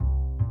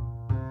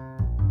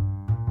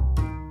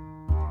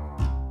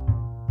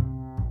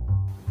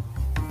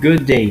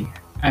Good day.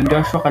 I'm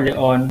Joshua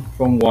Caleon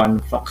from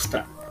One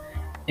Foxtrot,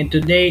 and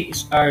today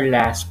is our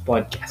last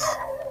podcast.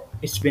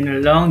 It's been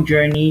a long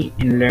journey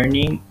in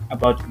learning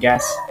about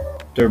gas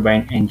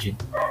turbine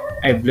engine.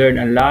 I've learned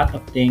a lot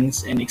of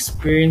things and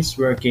experienced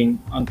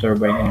working on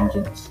turbine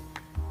engines.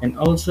 And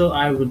also,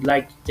 I would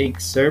like to thank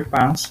Sir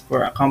Pangs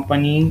for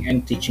accompanying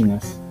and teaching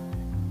us.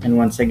 And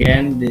once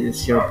again, this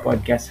is your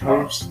podcast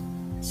host,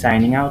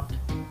 signing out.